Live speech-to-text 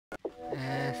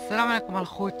السلام عليكم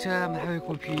الخوت، مرحبا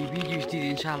بكم في فيديو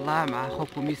جديد ان شاء الله مع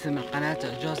اخوكم ياسر من قناه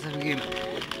جوزيف جيمر.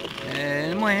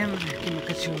 المهم كما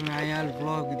كتشوفوا معايا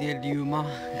الفلوق ديال اليوم،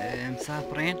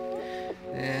 مسافرين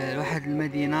لواحد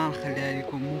المدينه نخليها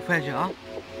لكم مفاجاه.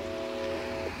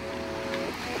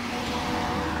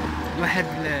 لواحد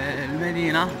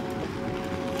المدينه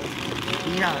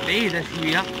هي بعيده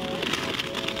شويه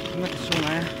كما كتشوفوا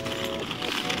معايا.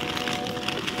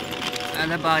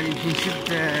 انا باغي نمشي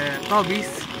نشد طوبيس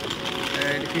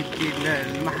اللي كيدي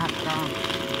المحطة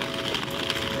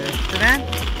التران.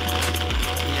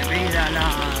 هي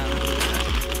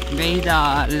بعيدة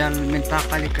على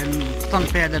المنطقة اللي كنسكن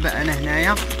فيها دابا أنا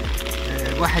هنايا،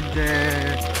 بواحد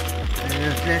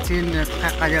 30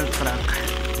 دقيقة ديال الطريق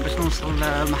باش نوصل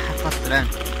لمحطة التران.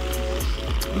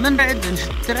 من بعد نشد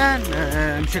التران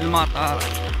نمشي للمطار.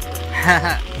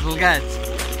 زلقات.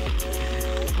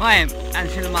 المهم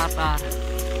غنمشي للمطار.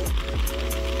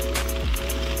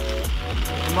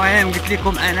 المهم قلت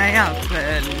لكم انايا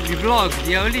في الفلوق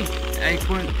ديالي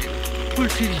غيكون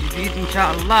كلشي جديد ان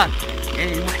شاء الله،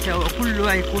 يعني المحتوى كله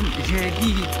غيكون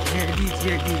جديد جديد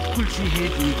جديد، كلشي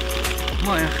جديد.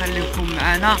 المهم خليكم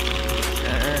معنا في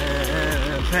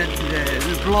هاد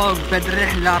الفلوق، في هاد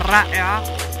الرحله الرائعه.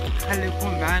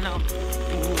 خليكم معنا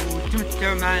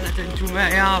وتمتعوا معنا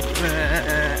نتومايا في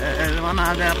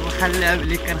المناظر الخلابه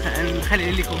اللي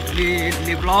كنخلي لكم في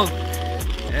لي فلوق.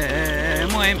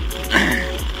 المهم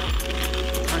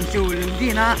غنمشيو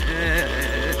للمدينة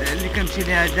اللي كنمشي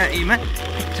ليها دائما.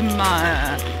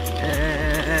 تما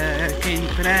كاين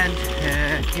تران،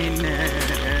 كاين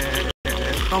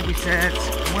طوبيسات.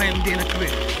 المهم مدينة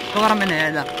كبيرة من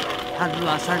هذا. هاد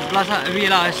البلاصة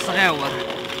فيلاج صغيور.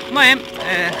 المهم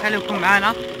خليكم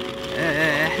معنا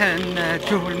حتى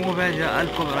تشوفوا المفاجأة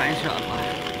الكبرى ان شاء الله.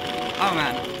 او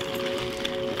معنا.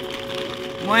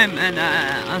 المهم انا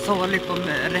انصور لكم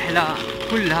الرحلة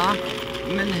كلها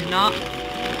من هنا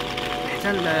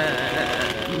حتى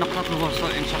نقطة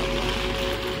الوصول ان شاء الله.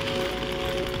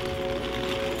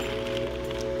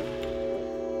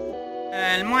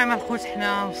 المهم الخوت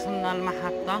حنا وصلنا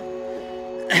للمحطة.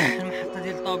 المحطة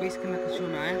ديال الطوبيس كما كتشوفوا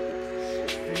معايا،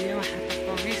 هي محطة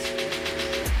الطوبيس.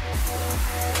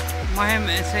 المهم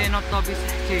نسينا الطوبيس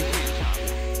حتى يجي ان شاء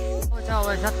الله. وتا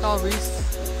هو جا الطوبيس،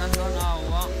 كنظن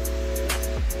هو.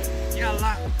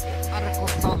 يلا نركبو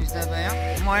الطوبيس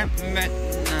دابا. المهم من بعد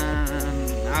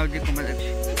نعاود لكم هذا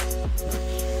الشيء.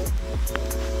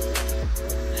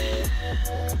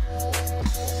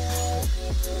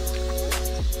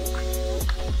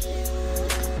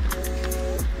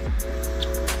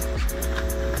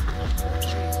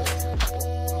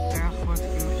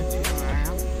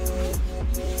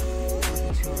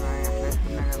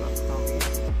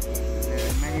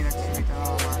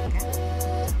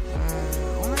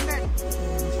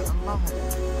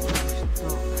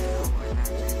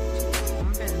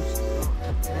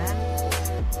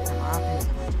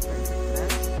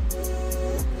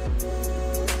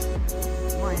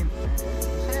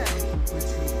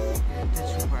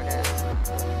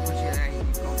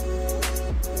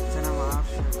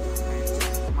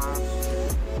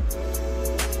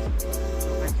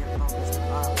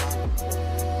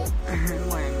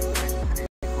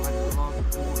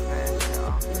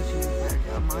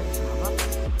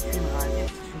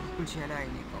 كلشي على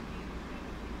عينيكم.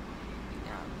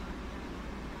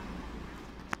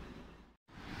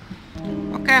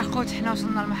 اوكي اخوت، حنا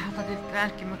وصلنا للمحطة ديال التران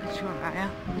كما كتشوفوا معايا.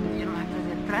 هي المحطة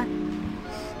ديال التران.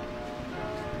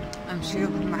 نمشيو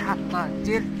للمحطة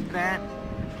ديال التران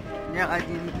اللي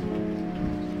غادي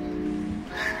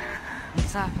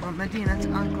نسافرو مدينة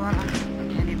أنقرة،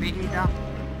 يعني بعيدة.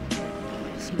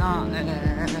 وصلنا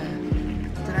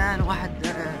التران واحد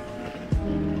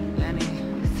يعني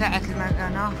ساعة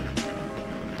المكانة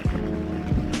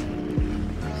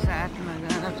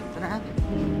في التران.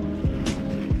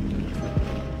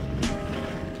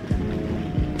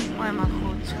 المهم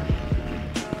الخوت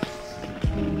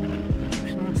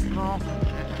باش نوصلو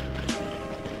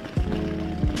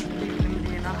ديك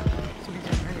المدينة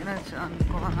سميتها مدينة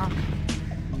أنقرة.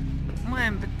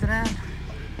 المهم بالتران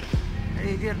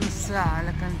يدير نص ساعة،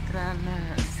 إلا كان التران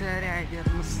السريع يدير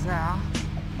نص ساعة.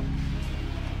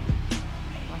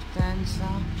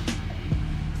 تنسى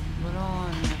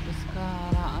بولونيا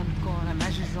بسكارة أنقرة مع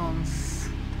جوجونس،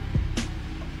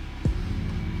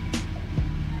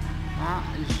 مع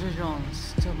جوجونس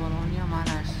تا بولونيا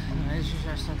معناش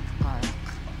 10 دقايق.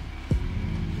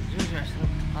 10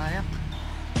 دقايق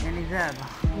يعني دابا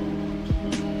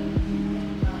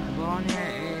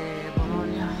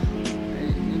بولونيا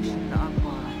نمشي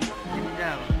لأنقرة يعني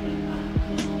دابا.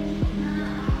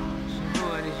 شنو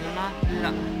هو ريجيونال؟ لا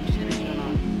ماشي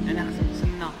ريجيونال، انا خصني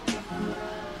نتسنى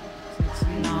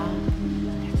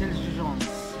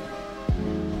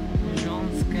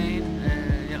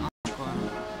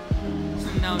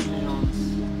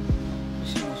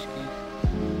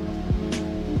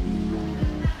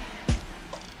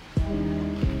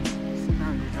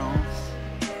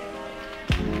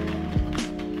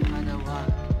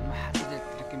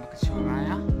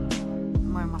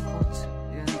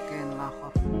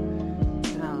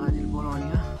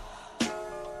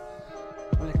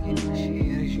ولكن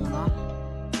ماشي ريجيونال،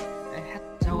 يعني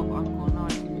حتى هو بأنكونا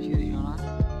ولكن ماشي ريجيونال.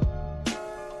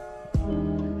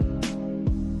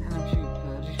 حنا نمشيو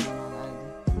بريجيونال عادي.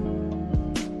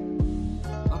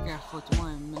 اوكي اخوت،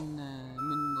 المهم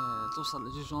من توصل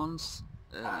لجوجونس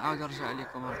نعاود نرجع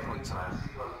لكم اخوت.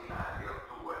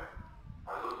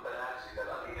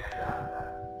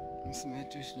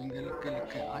 مسمعتو شنو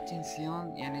قالك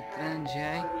اتنسيون، يعني التران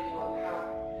جاي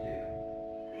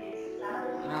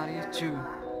بنارية 2،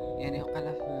 يعني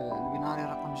وقيلا في البناري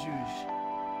رقم 2.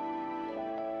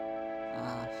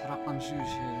 في رقم 2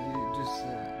 دوز،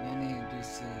 يعني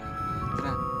دوز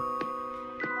تران.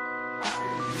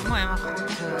 المهم اخوت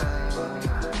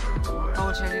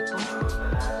مطولش عليكم،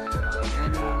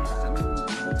 يعني مثل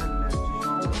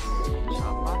جوجونس ان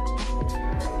شاء الله.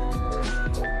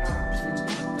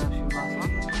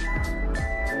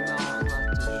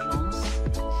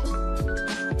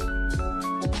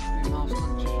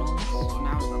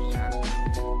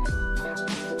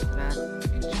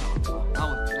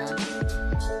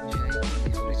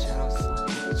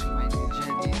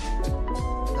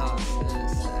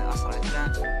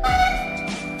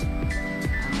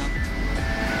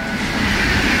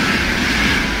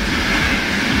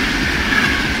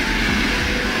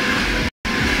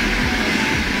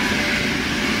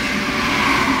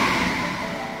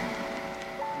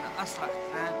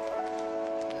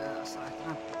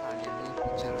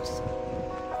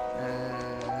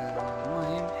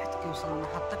 المهم حتى كيوصل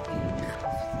المحطة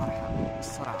كيخفف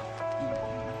السرعة،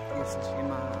 كيوصل شي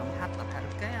محطة بحال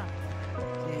هكايا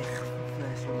كيخفف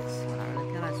شوية السرعة،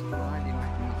 ولكن راه تقول هادي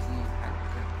واحد 200 بحال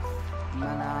هكا. ما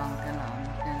كان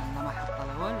لا محطة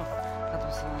لا والو،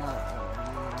 كتوصل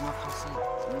المقاصد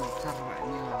حتى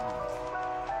 400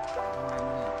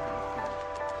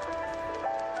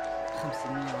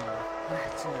 500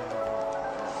 حتى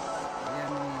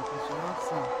يعني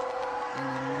كتوصل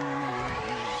يعني من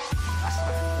أسرع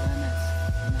الترانات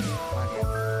هنا في إيطاليا.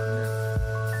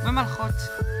 المهم الخوت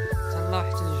تهلاو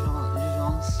حتى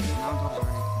لجوجونس، نعاود نرجع لكم.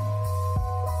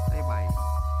 باي باي.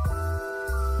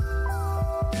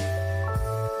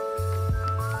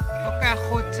 اوكي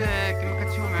الخوت، كما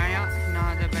كتشوفو معايا حنا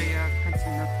دابا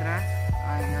كنتسناو التران.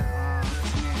 ها هي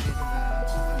التصنيع ديال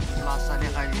البلاصة اللي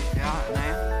غادي فيها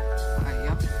هنايا، ها هي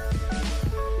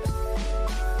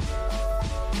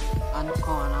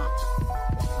أنكونا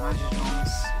مع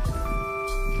جوجونس.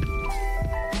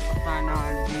 قطعنا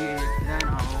عندي التران،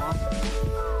 ها هو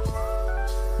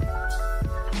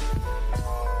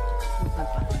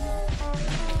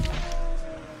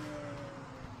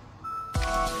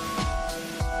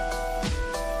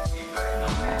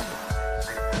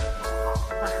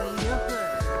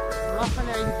البلاصة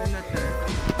اللي عيد فينا التران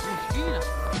مسكينة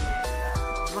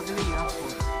رجلية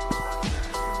أخوت.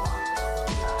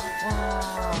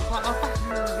 طاحت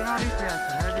من البناري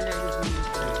 3، هذا اللي عيد فينا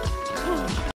التران.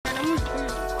 أنا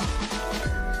مسكين.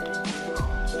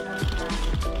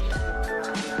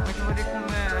 بغيت نوريكم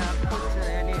أخوت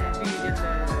يعني الفيديو ديال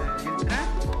التران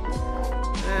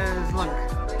زلق،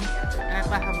 يعني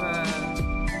طاح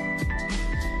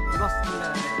بلاصة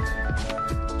القطار.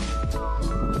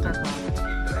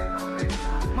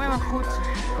 المهم اخوت،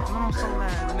 نوصل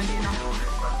للمدينة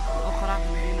الأخرى،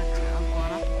 مدينة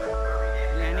أنكونا.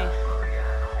 يعني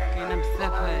كاينة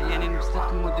بزاف، يعني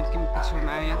بزاف المدن كما كتشوفو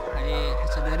معايا،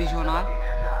 حيت هذا ريجيونال،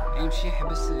 يعني يمشي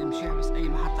يحبس أي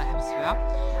محطة يحبس فيها.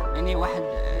 يعني واحد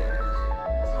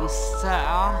نص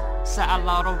ساعة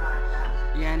إلا ربع،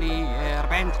 يعني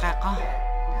 40 دقيقة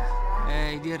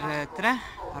يدير التران،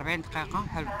 40 دقيقة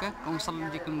بحال هكاك ونوصل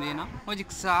لديك المدينة. وديك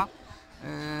الساعة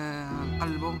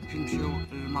نقلبو كي نمشيو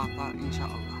للمطار ان شاء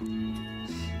الله.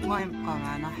 المهم بقاو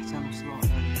معنا حتى نوصلو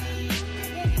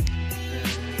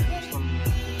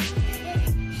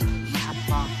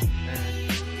المحطة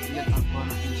ديال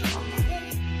أنكونا ان شاء الله.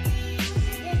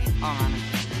 بقاو معنا ان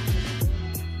شاء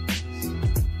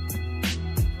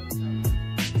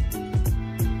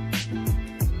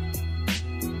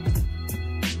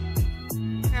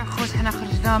الله. يا خوت، حنا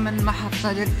خرجنا من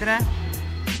المحطة ديال التران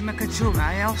كما كتشوفو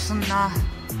معايا. وصلنا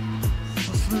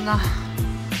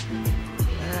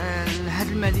لهاد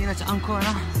المدينة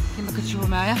أنكونا كما كتشوفو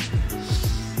معايا.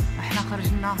 احنا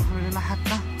خرجنا من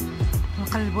المحطة،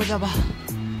 نقلبو دابا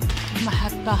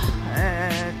المحطة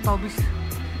الطوبيس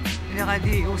اللي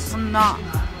غادي يوصلنا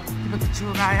كما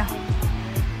كتشوفو معايا.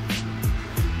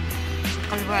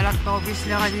 نقلبو على الطوبيس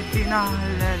اللي غادي يدينا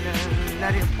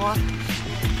لاريبور.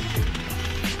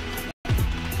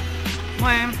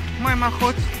 المهم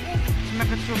الخوت، كما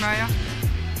كتشوفو معايا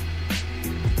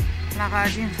حنا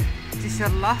غاديين تيسير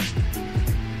الله.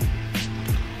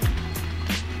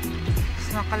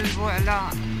 خصنا نقلبو على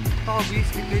الطوبيس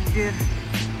اللي كيدير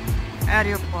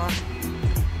اريوبور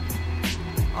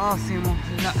عاصمة.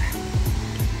 لا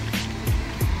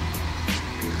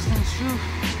خصنا نشوف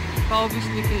الطوبيس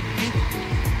اللي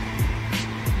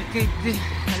كيدي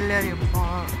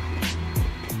لاريوبور.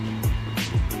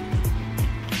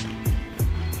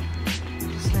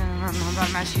 خصنا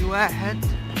نهضر مع شي واحد،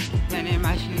 يعني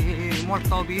مع شي مول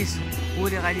الطوبيس هو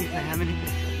اللي غادي يفهمني.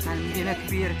 المدينة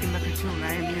كبيرة كما كتشوفوا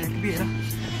معايا، مدينة كبيرة.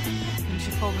 نمشي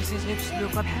الطوبيسات غير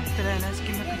بسلوكة بحال الترانات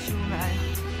كما كتشوفوا معايا،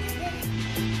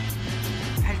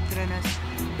 بحال الترانات.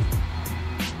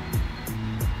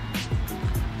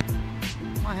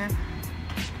 المهم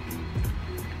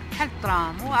بحال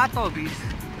الترام، هو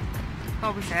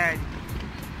طوبيس عادي.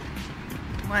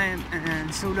 المهم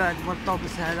نسولو هاد مول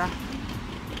الطوبيس هذا،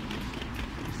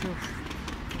 نشوف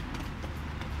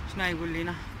شنو يقول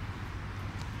لينا.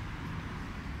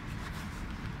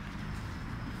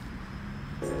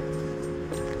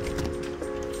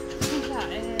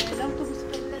 L'autobus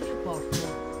per l'aeroporto.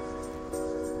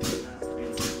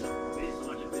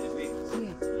 Sì.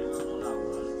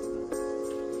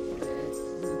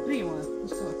 Primo,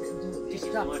 questo ci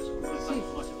sta. Sì.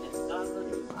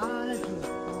 Ah, laggiù.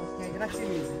 Ok, grazie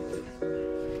mille.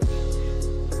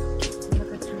 Cosa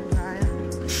faccio معايا؟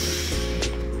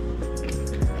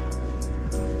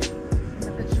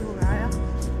 cosa faccio معايا؟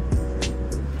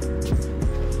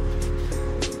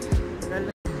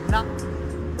 لا.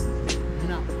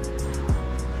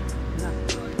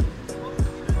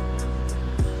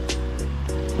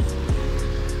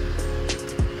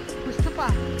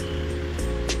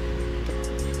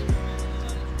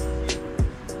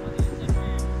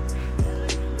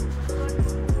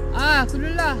 كل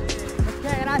الله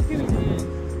اوكي راسي.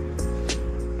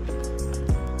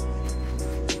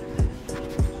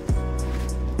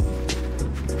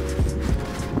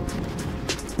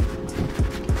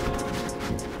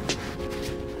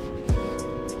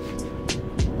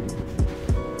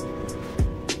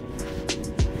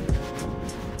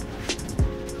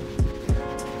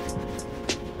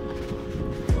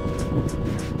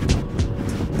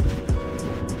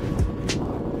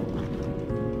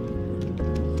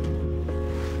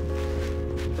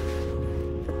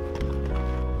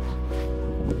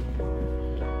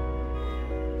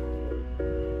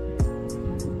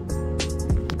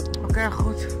 اوكي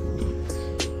خوت،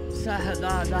 الساحة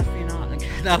دار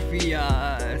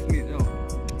فيا سميتو،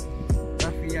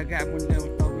 دار فيا كاع مول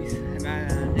الطوبيس مع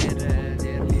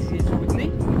داير لي زيت ودني،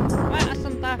 ما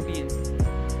اصلا طافيين.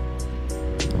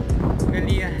 قال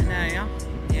لي هنايا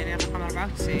يعني رقم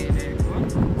 94 يكون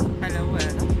بحال هو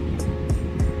هذا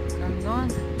كندون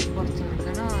بورتو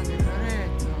كنادي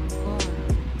بريتو نكون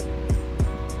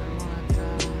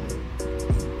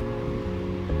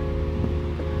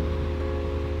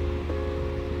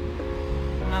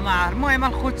ما عارف. المهم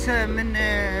الخوت من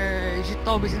يجي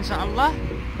الطوبيس ان شاء الله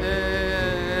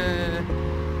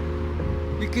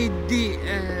اللي كيدي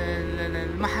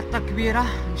المحطة الكبيرة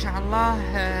ان شاء الله.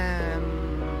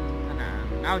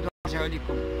 نعاودو نرجعو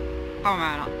لكم، بقاو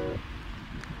معنا.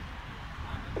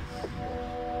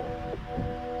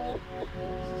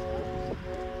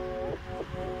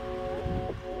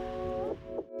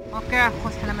 اوكي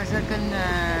الخوت، حنا مازال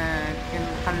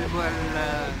كنقلبو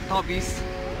على الطوبيس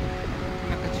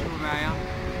كما كتشوفوا معايا.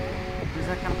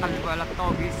 مازال كنقلبو على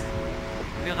الطوبيس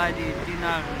اللي غادي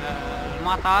يدينا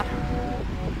للمطار.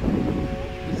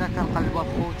 مازال كنقلبو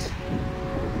الخوت.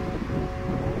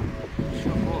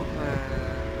 شوفوا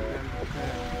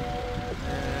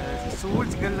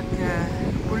سولت قالك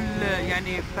كل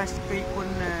يعني فاش كيكون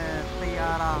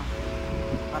الطيارة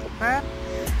غتطير،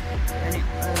 يعني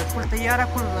كل طيارة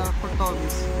كل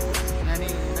طوبيس، يعني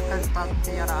إذا كانت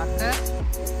الطيارة غتطير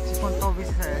تيكون طوبيس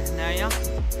هنايا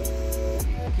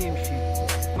كيمشي.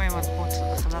 المهم الخوت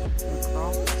خضر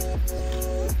نقطعو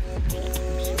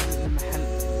نمشيو للمحل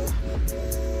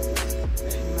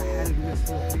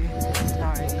جلسو فيه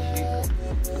حتى يجي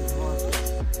الفوز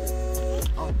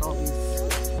أو الطوبيس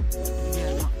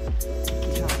ديالنا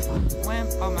إن شاء الله. المهم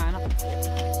بقاو معنا،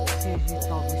 تيجي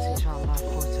الطوبيس إن شاء الله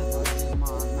الخوت. هذا ديال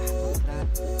محطة الدراب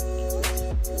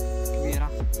كبيرة،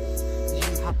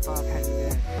 تجي محطة بحال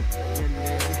ديال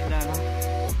اللي حدانا.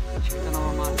 شفت أنا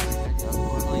ومارك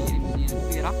هادي هي مدينة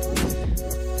كبيرة.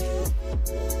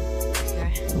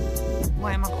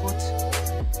 المهم الخوت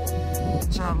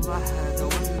إن شاء الله هذا هو.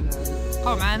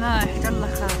 بقاو معنا حتى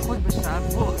الاخر الخوت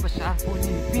باش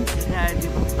تعرفوني فين هادي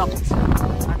بالضبط.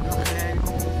 غندخلها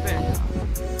لكم فين.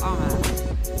 بقاو معنا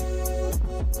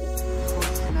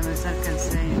الخوت، حنا مازال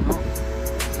كنساينو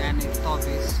يعني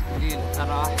الطوبيس الليل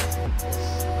راح،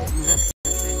 مازال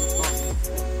كنساينو الطوبيس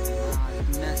مع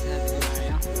الناس هادي اللي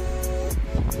معايا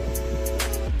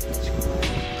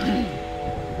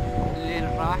اللي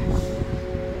راح